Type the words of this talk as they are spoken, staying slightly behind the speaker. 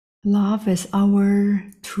Love as our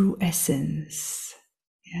true essence.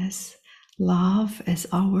 Yes, love as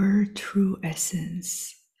our true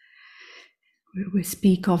essence. We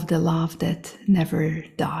speak of the love that never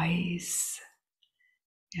dies.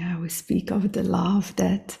 Yeah, we speak of the love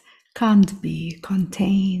that can't be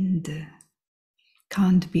contained,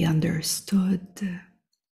 can't be understood.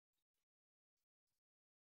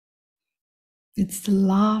 It's the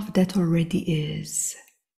love that already is,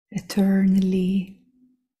 eternally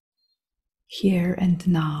here and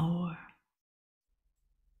now.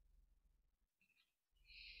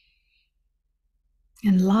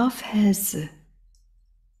 And love has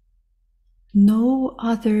no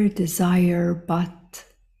other desire but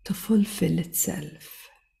to fulfill itself.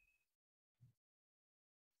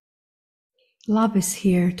 Love is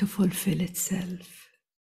here to fulfill itself.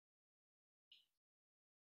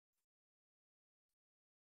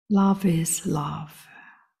 Love is love.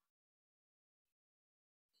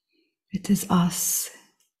 It is us,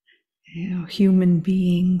 human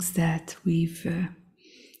beings, that we've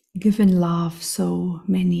given love so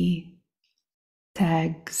many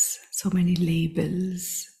tags, so many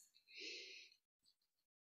labels.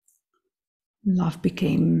 Love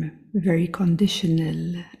became very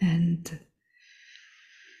conditional and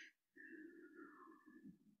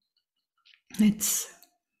it's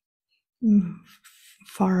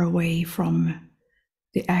far away from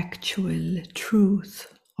the actual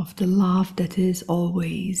truth of the love that is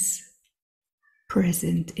always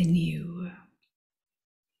present in you.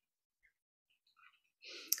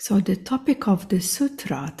 So the topic of the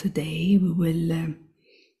sutra today, we will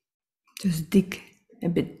just dig a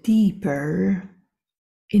bit deeper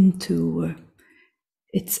into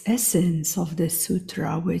its essence of the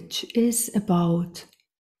sutra, which is about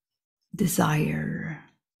desire,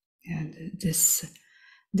 and this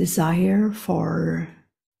desire for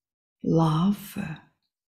love,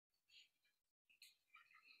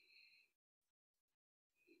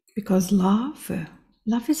 because love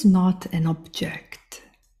is not an object.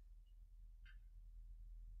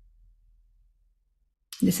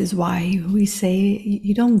 This is why we say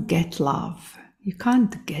you don't get love. You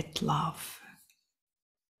can't get love.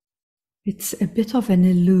 It's a bit of an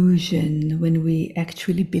illusion when we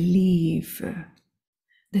actually believe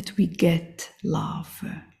that we get love.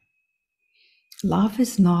 Love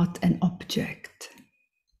is not an object.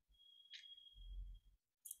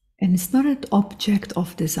 And it's not an object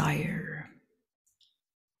of desire.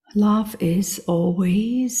 Love is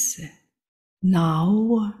always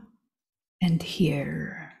now and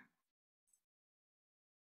here.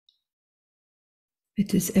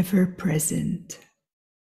 It is ever present.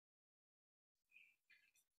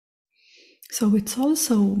 So it's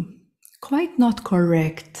also quite not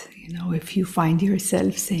correct, if you find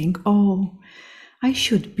yourself saying, oh, I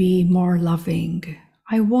should be more loving.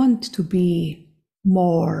 I want to be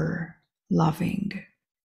more loving.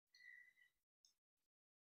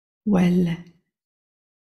 Well,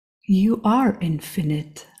 you are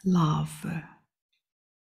infinite love.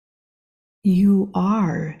 You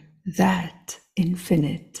are that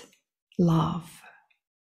infinite love.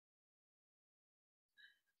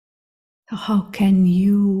 How can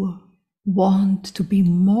you want to be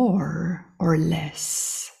more or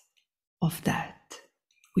less of that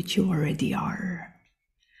which you already are?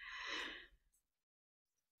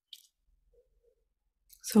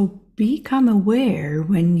 So become aware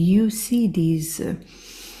when you see these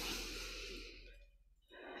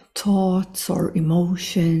thoughts or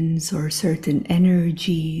emotions or certain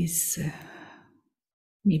energies.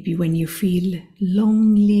 Maybe when you feel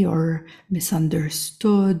lonely or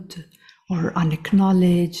misunderstood or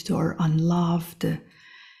unacknowledged or unloved,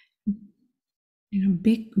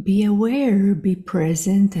 be aware, be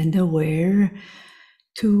present and aware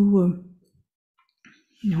to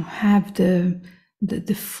have the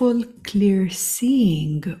full clear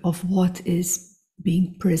seeing of what is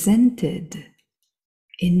being presented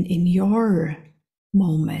in your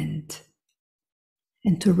moment,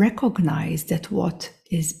 and to recognize that what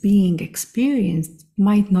is being experienced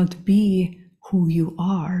might not be who you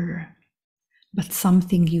are, but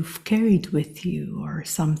something you've carried with you or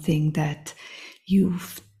something that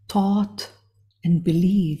you've thought and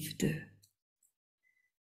believed.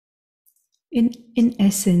 In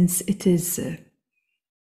essence, it is a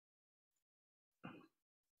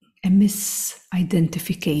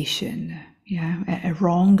misidentification, a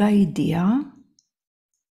wrong idea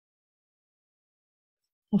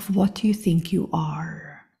of what you think you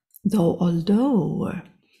are. Although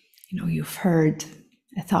you've heard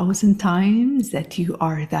 1,000 times that you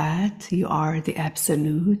are that, you are the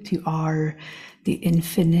absolute, you are the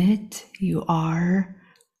infinite, you are,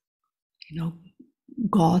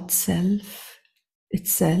 God self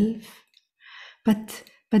itself, but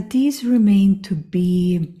these remain to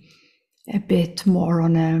be a bit more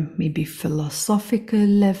on a maybe philosophical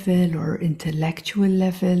level or intellectual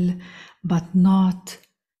level, but not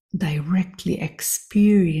directly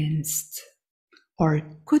experienced, or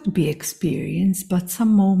could be experienced, but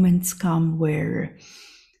some moments come where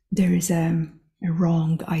there is a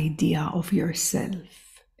wrong idea of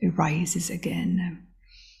yourself arises again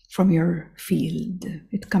from your field.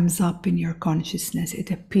 It comes up in your consciousness,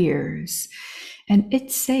 it appears, and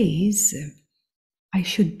it says, I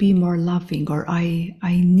should be more loving, or I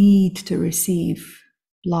need to receive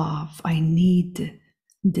love, I need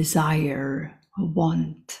desire,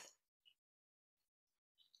 want.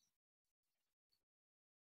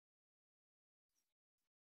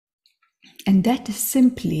 And that is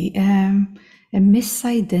simply a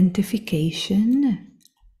misidentification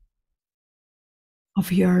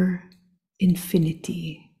of your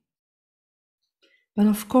infinity. But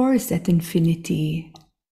of course, that infinity,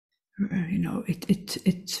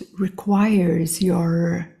 it requires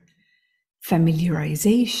your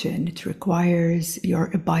familiarization, it requires your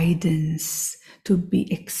abidance to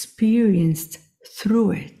be experienced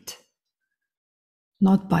through it,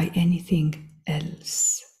 not by anything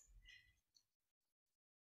else.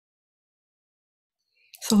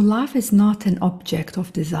 So love is not an object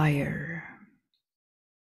of desire,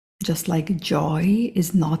 just like joy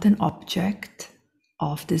is not an object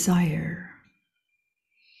of desire.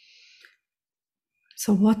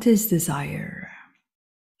 So what is desire?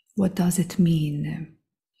 What does it mean?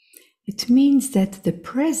 It means that the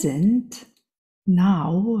present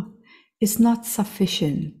now is not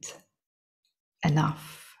sufficient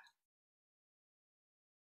enough.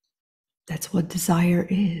 That's what desire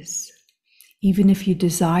is. Even if you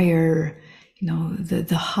desire,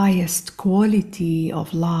 the highest quality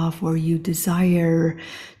of love, or you desire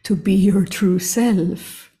to be your true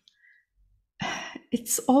self,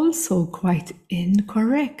 it's also quite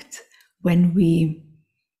incorrect when we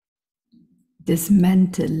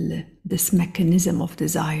dismantle this mechanism of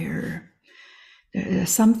desire.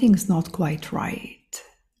 Something's not quite right.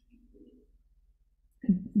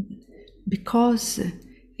 Because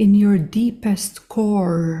in your deepest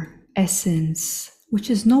core essence, which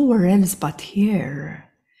is nowhere else but here,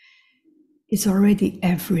 is already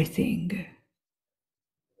everything.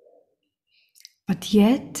 But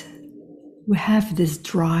yet, we have this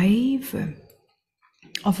drive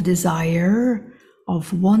of desire,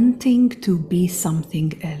 of wanting to be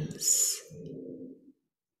something else.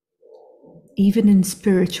 Even in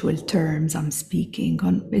spiritual terms, I'm speaking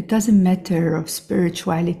on, it doesn't matter of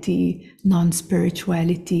spirituality,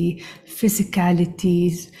 non-spirituality,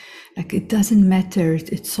 physicalities, like it doesn't matter.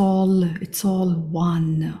 It's all one. It's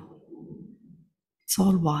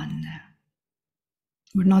all one.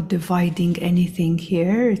 We're not dividing anything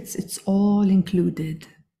here. It's all included.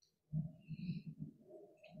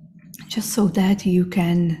 Just so that you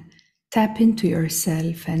can tap into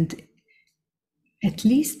yourself and at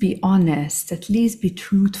least be honest, at least be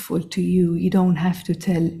truthful to you. You don't have to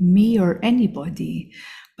tell me or anybody,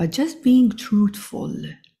 but just being truthful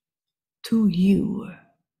to you,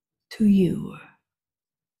 to you.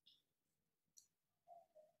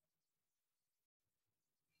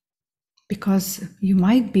 Because you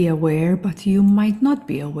might be aware, but you might not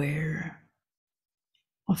be aware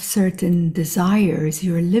of certain desires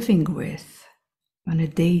you're living with on a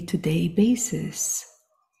day-to-day basis,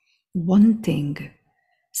 wanting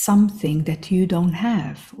something that you don't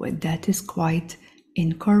have. Well, that is quite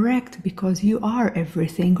incorrect, because you are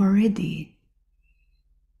everything already.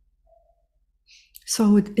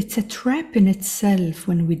 So it's a trap in itself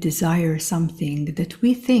when we desire something that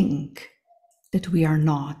we think that we are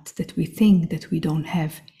not, that we think that we don't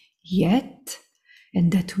have yet,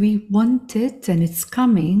 and that we want it and it's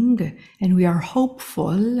coming, and we are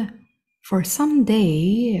hopeful for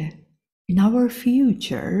someday in our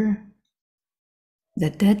future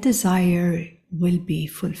that that desire will be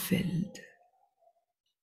fulfilled.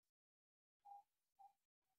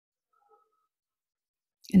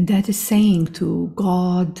 And that is saying to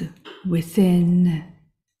God within,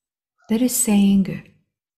 that is saying,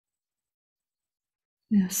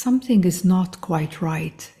 something is not quite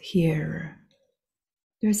right here.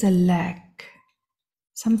 There's a lack.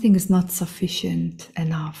 Something is not sufficient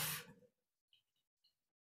enough.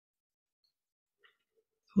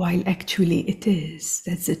 While actually it is.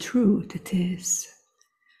 That's the truth, it is.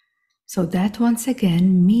 So that once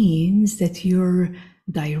again means that you're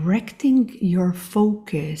directing your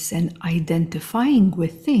focus and identifying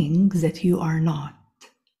with things that you are not.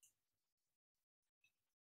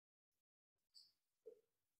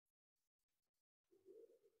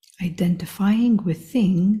 identifying with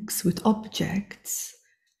things, with objects,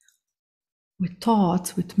 with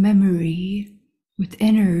thoughts, with memory, with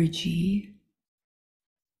energy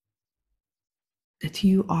that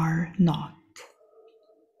you are not.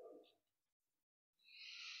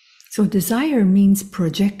 So desire means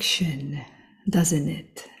projection, doesn't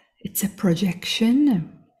it? It's a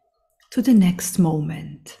projection to the next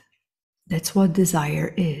moment. That's what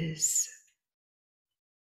desire is.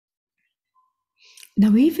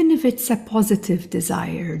 Now, even if it's a positive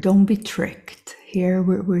desire, don't be tricked. Here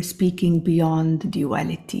we're speaking beyond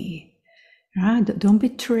duality. Right? Don't be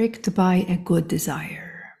tricked by a good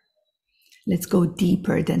desire. Let's go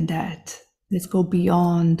deeper than that. Let's go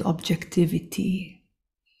beyond objectivity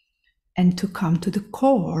and to come to the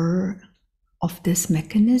core of this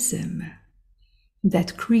mechanism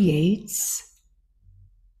that creates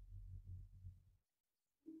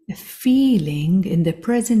a feeling in the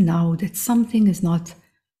present now that something is not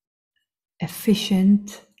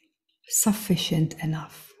efficient, sufficient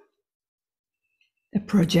enough. A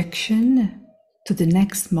projection to the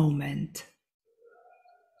next moment.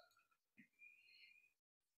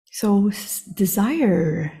 So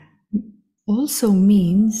desire also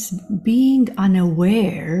means being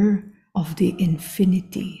unaware of the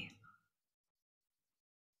infinity.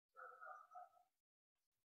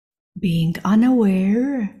 Being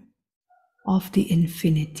unaware of the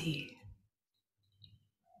infinity.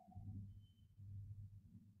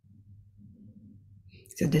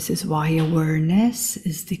 So this is why awareness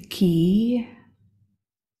is the key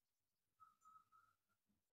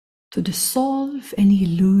to dissolve any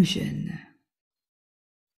illusion.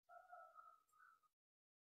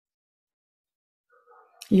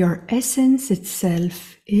 Your essence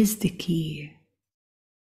itself is the key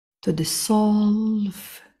to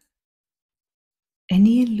dissolve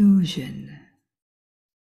any illusion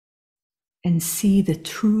and see the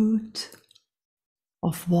truth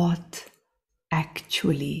of what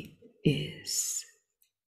actually is.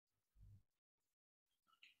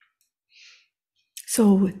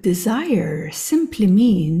 So desire simply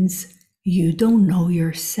means you don't know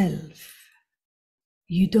yourself.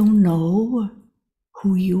 You don't know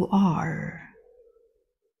who you are.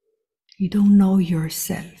 You don't know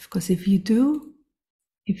yourself, because if you do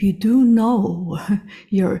know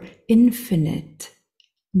your infinite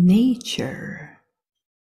nature,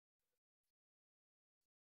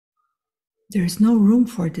 there's no room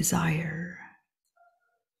for desire.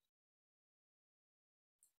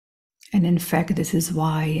 And in fact, this is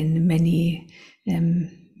why in many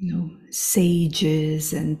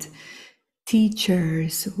sages and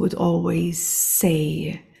teachers would always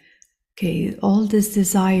say, okay, all this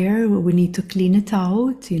desire, we need to clean it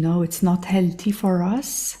out. It's not healthy for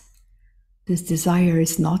us. This desire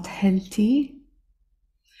is not healthy.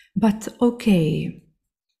 But okay,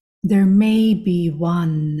 there may be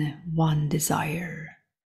one desire.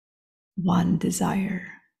 And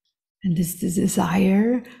this is the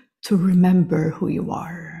desire to remember who you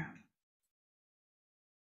are.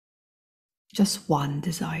 Just one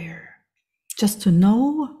desire. Just to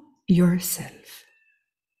know yourself.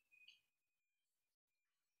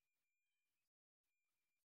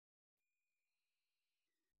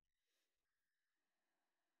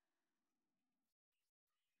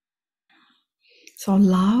 So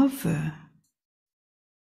love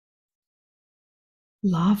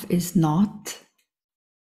is not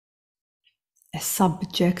a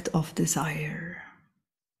subject of desire.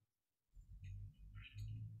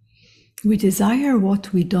 We desire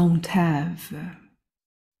what we don't have,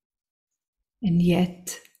 and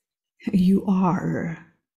yet you are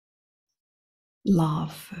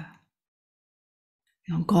love.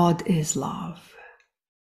 God is love.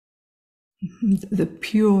 The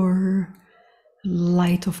pure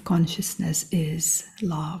light of consciousness is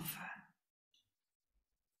love.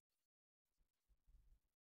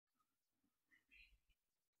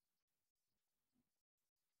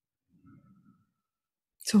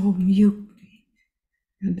 So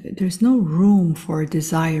there's no room for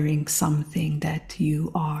desiring something that you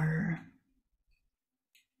are.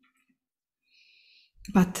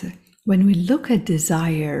 But when we look at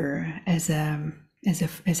desire as a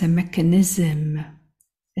mechanism,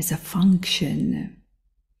 as a function,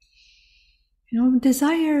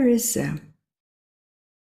 desire is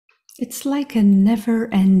it's like a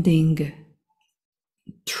never-ending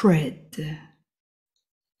thread.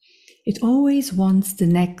 It always wants the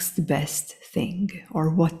next best thing, or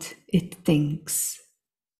what it thinks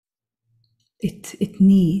it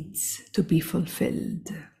needs to be fulfilled.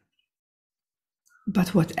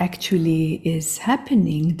 But what actually is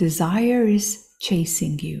happening, desire is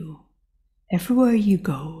chasing you everywhere you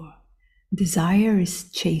go. Desire is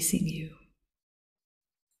chasing you.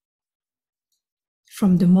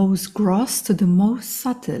 From the most gross to the most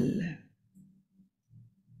subtle.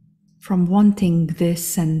 From wanting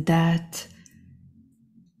this and that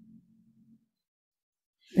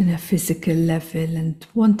in a physical level and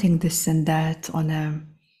wanting this and that on a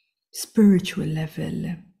spiritual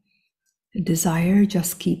level. The desire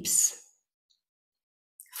just keeps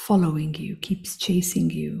following you, keeps chasing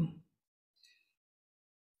you.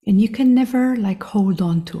 And you can never hold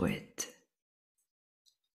on to it.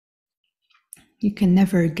 You can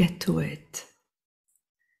never get to it.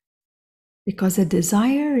 Because a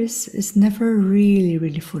desire is never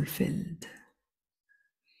really fulfilled.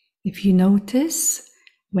 If you notice,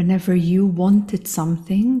 whenever you wanted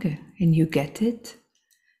something and you get it,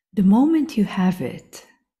 the moment you have it,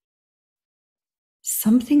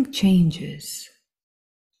 something changes.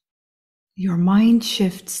 Your mind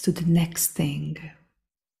shifts to the next thing.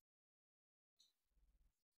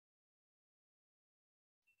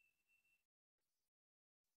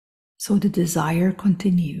 So the desire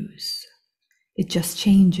continues. It just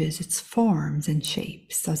changes its forms and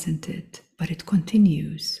shapes, doesn't it? But it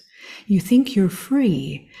continues. You think you're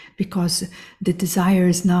free because the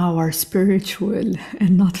desires now are spiritual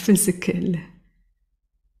and not physical.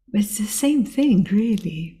 But it's the same thing,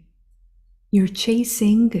 really. You're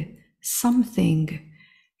chasing something.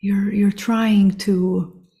 You're trying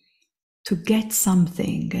to get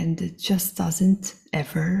something, and it just doesn't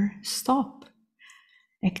ever stop.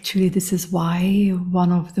 Actually, this is why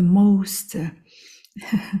one of the most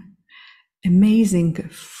amazing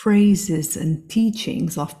phrases and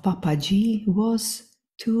teachings of Papaji was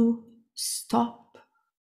to stop.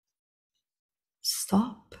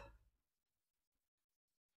 Stop.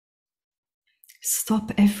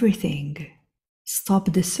 Stop everything.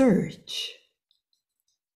 Stop the search.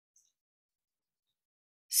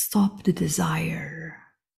 Stop the desire.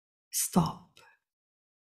 Stop.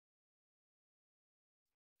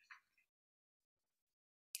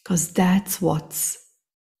 Because that's what's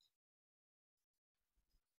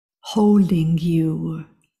holding you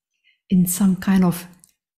in some kind of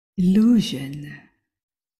illusion.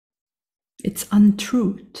 It's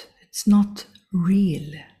untruth. It's not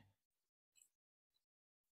real.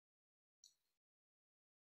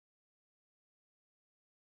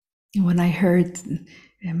 When I heard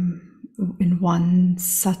in one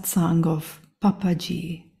satsang of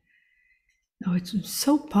Papaji, it was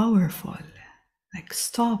so powerful.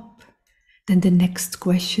 Stop. Then the next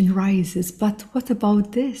question rises, but what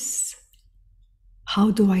about this?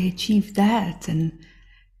 How do I achieve that? And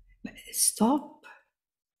stop.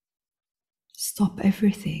 Stop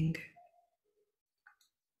everything.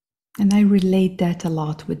 And I relate that a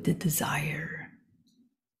lot with the desire.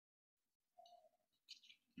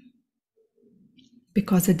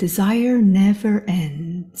 Because a desire never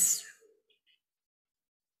ends.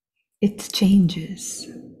 It changes.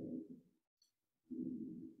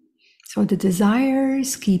 So the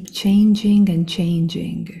desires keep changing and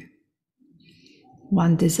changing.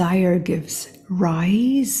 One desire gives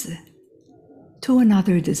rise to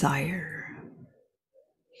another desire.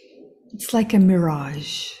 It's like a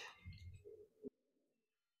mirage.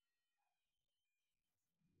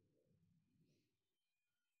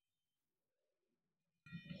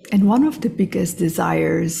 And one of the biggest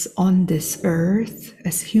desires on this earth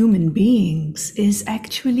as human beings is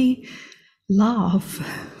actually love,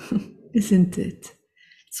 isn't it?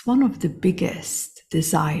 It's one of the biggest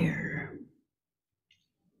desire.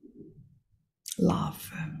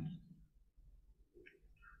 Love.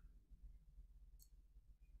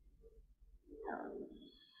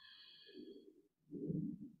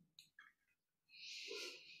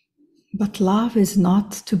 But love is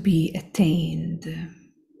not to be attained.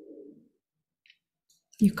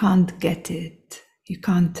 You can't get it. You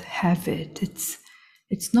can't have it.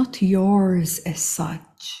 It's not yours as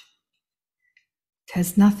such. It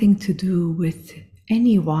has nothing to do with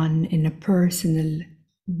anyone in a personal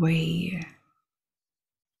way.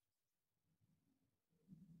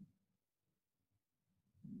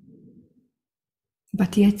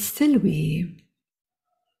 But yet still we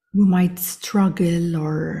might struggle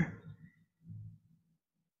or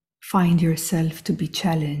find yourself to be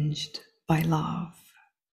challenged by love.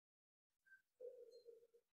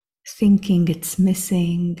 Thinking it's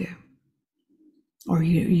missing, or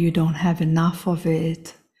you don't have enough of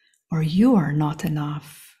it, or you are not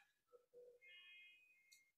enough.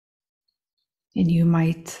 And you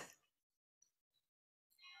might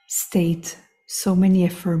state so many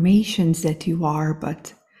affirmations that you are,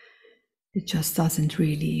 but it just doesn't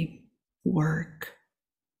really work.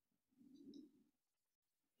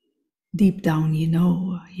 Deep down, you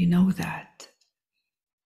know that.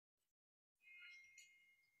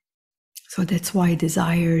 So that's why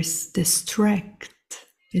desires distract,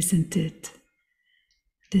 isn't it?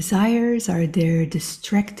 Desires are there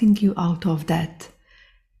distracting you out of that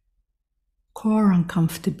core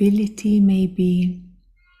uncomfortability, maybe,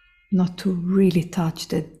 not to really touch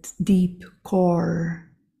that deep core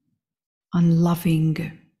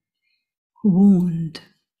unloving wound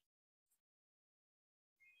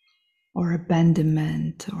or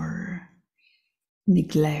abandonment or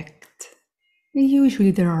neglect. And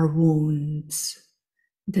usually there are wounds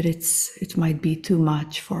that it might be too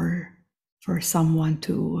much for someone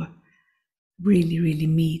to really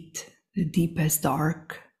meet the deepest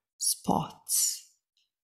dark spots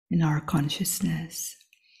in our consciousness.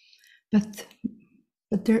 But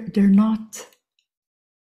they're not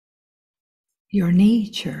your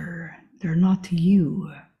nature, they're not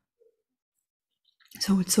you.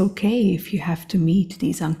 So it's okay if you have to meet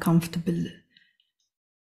these uncomfortable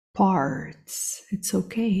parts. It's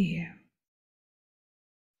okay.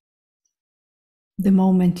 The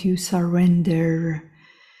moment you surrender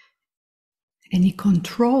any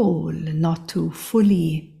control, not to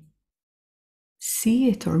fully see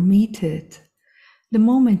it or meet it, the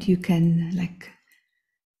moment you can,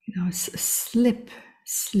 slip,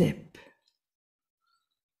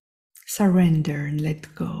 surrender and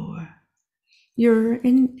let go, you're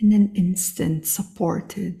in an instant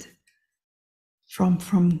supported from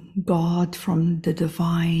God, from the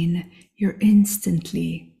divine. You're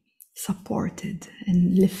instantly supported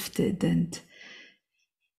and lifted and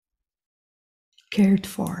cared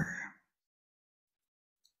for.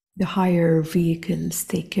 The higher vehicles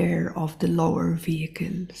take care of the lower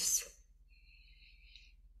vehicles.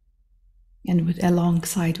 And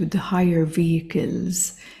alongside with the higher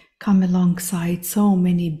vehicles come alongside so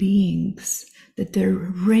many beings that they're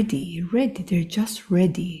ready, they're just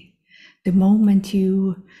ready. The moment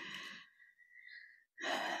you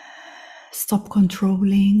stop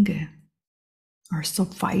controlling or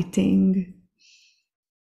stop fighting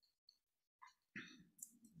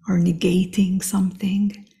or negating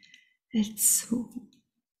something, it's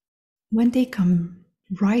when they come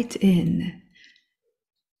right in,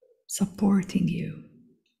 supporting you.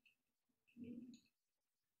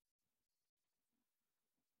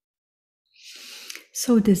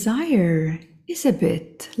 So desire is a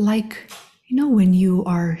bit like, when you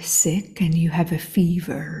are sick and you have a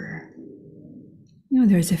fever.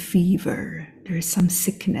 There's a fever, there's some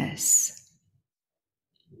sickness.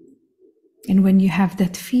 And when you have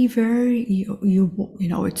that fever,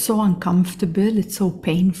 it's so uncomfortable, it's so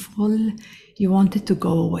painful, you want it to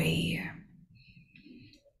go away.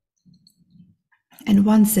 And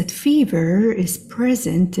once that fever is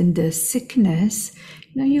present in the sickness,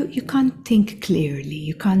 you can't think clearly,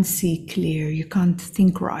 you can't see clear, you can't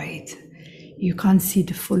think right. You can't see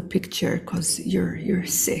the full picture because you're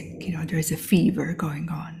sick, there's a fever going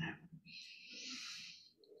on.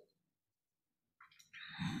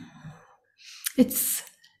 It's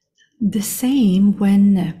the same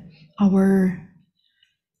when our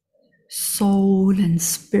soul and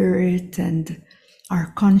spirit and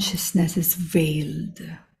our consciousness is veiled.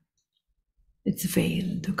 It's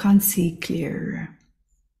veiled. You can't see clear.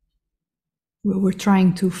 We're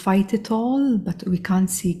trying to fight it all, but we can't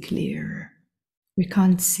see clear. We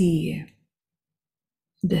can't see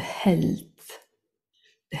the health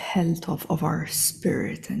of our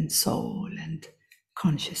spirit and soul and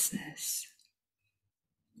consciousness.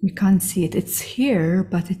 We can't see it. It's here,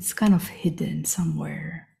 but it's kind of hidden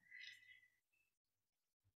somewhere.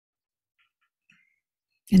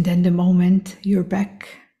 And then the moment you're back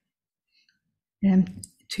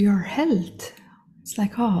to your health, it's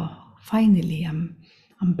like, oh, finally I'm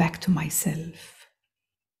back to myself.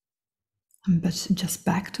 I'm just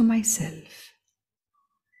back to myself.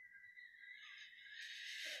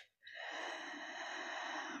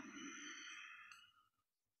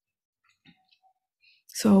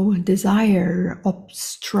 So desire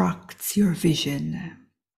obstructs your vision,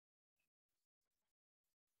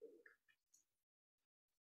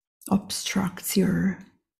 obstructs your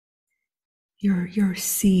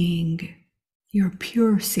seeing, your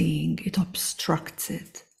pure seeing. It obstructs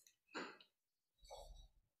it.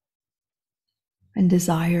 And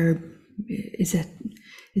desire is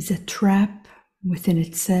a trap within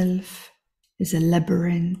itself, is a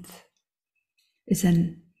labyrinth, is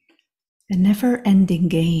a never-ending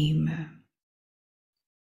game.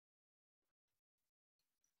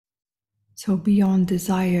 So beyond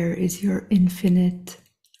desire is your infinite,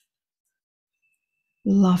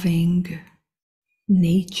 loving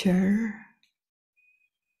nature,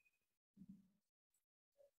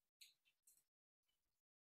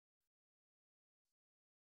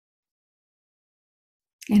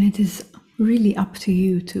 And it is really up to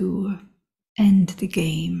you to end the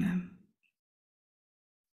game.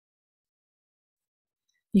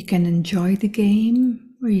 You can enjoy the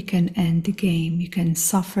game or you can end the game. You can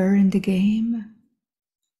suffer in the game.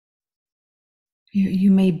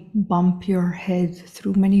 You may bump your head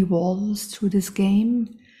through many walls through this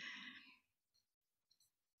game.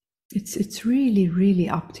 It's really, really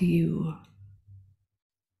up to you.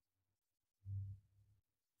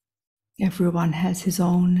 Everyone has his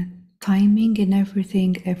own timing in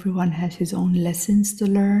everything. Everyone has his own lessons to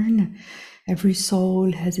learn. Every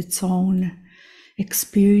soul has its own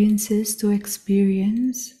experiences to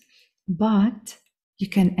experience, but you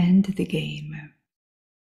can end the game.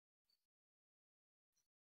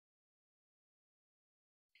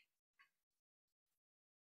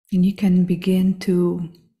 And you can begin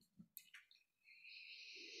to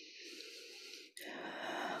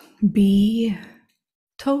be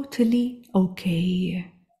totally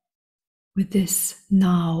okay with this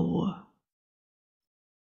now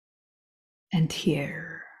and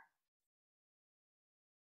here.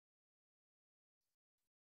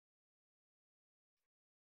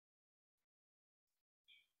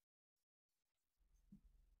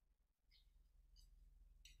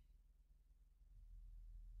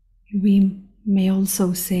 We may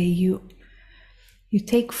also say you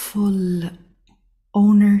take full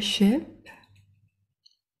ownership,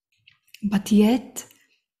 but yet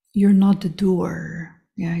you're not the doer.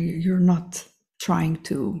 Yeah, you're not trying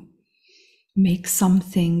to make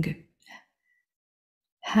something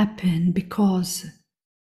happen because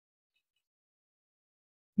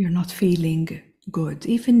you're not feeling good.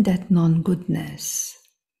 Even that non-goodness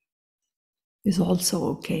is also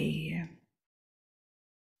okay.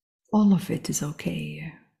 All of it is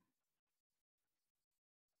okay.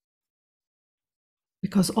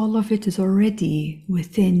 Because all of it is already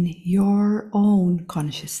within your own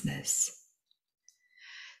consciousness.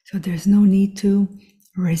 So there's no need to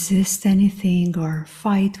resist anything or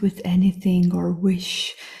fight with anything or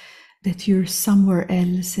wish that you're somewhere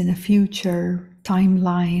else in a future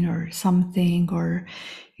timeline or something, or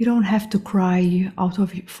you don't have to cry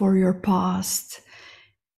for your past.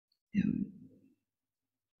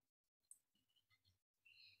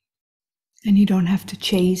 And you don't have to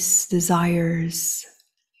chase desires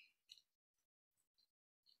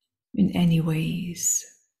in any ways.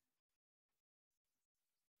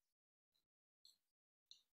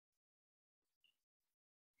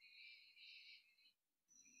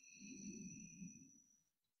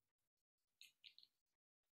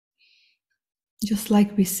 Just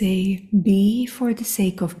like we say, be for the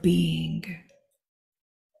sake of being.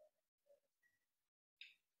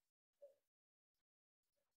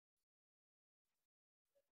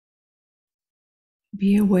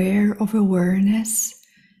 Be aware of awareness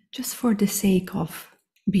just for the sake of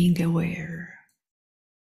being aware.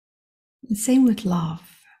 And same with love.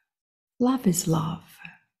 Love is love.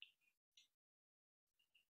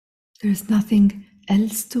 There's nothing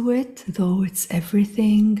else to it, though it's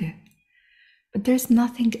everything. But there's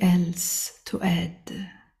nothing else to add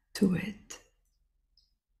to it.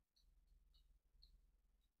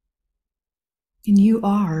 And you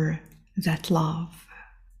are that love.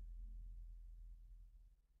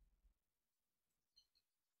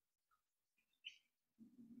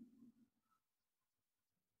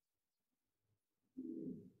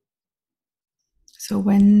 So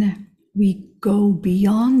when we go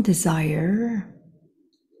beyond desire,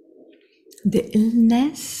 the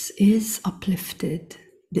illness is uplifted,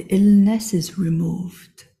 the illness is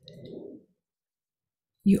removed.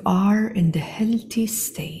 You are in the healthy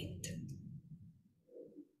state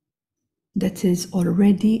that is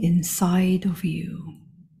already inside of you.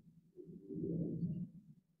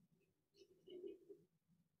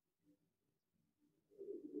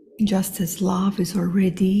 Just as love is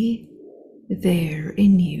already there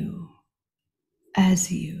in you,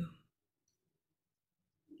 as you.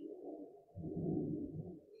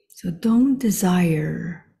 So don't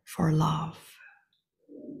desire for love,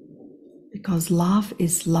 because love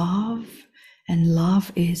is love and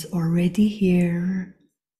love is already here.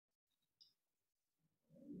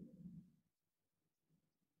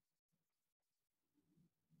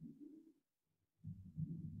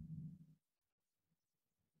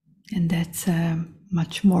 And that's a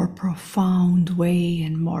much more profound way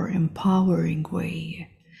and more empowering way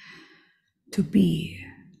to be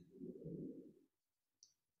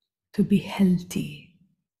healthy.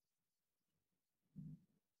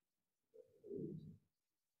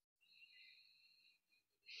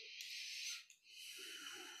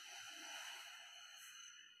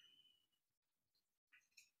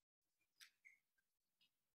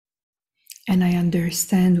 And I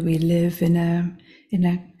understand we live in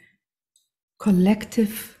a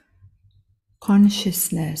collective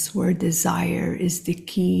consciousness where desire is the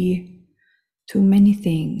key to many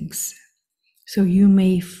things. So you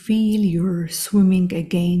may feel you're swimming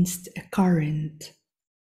against a current.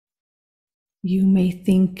 You may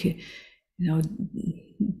think,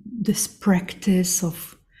 this practice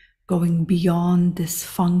of going beyond this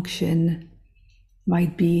function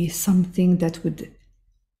might be something that would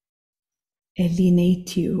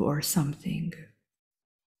alienate you or something.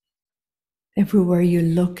 Everywhere you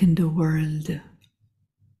look in the world,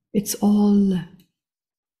 it's all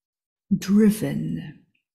driven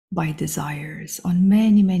by desires on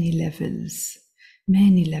many, many levels,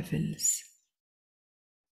 many levels.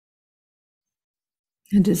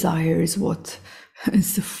 And desire is what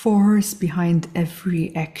is the force behind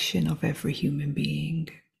every action of every human being.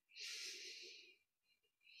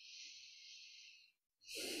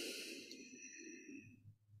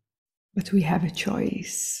 But we have a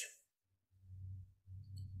choice.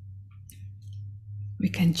 We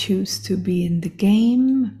can choose to be in the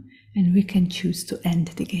game, and we can choose to end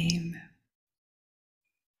the game.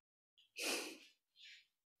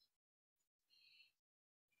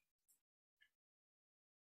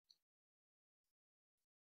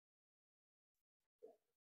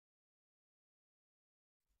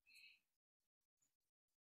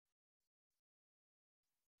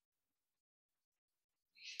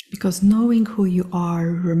 Because knowing who you are,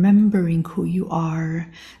 remembering who you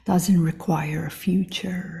are, doesn't require a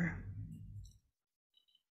future.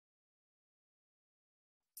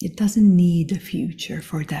 It doesn't need a future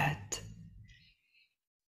for that.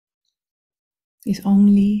 It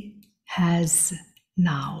only has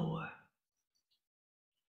now.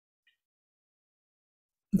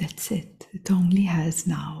 That's it. It only has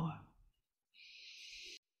now.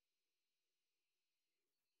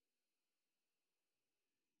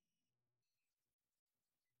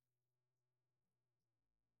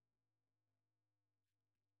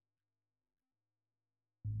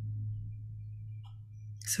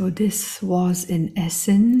 So this was in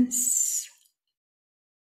essence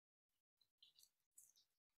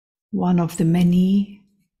one of the many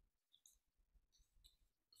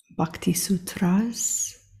Bhakti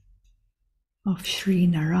Sutras of Sri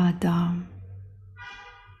Narada.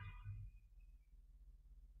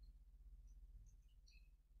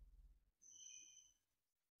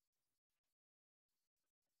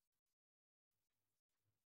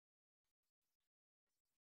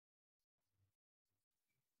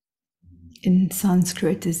 In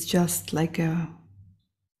Sanskrit, it's just like a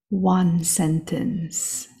one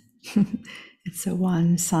sentence. It's a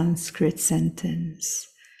one Sanskrit sentence.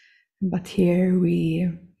 But here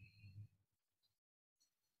we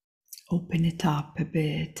open it up a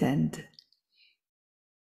bit and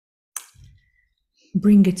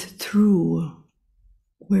bring it through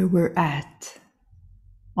where we're at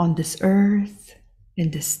on this earth, in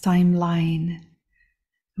this timeline,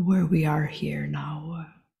 where we are here now.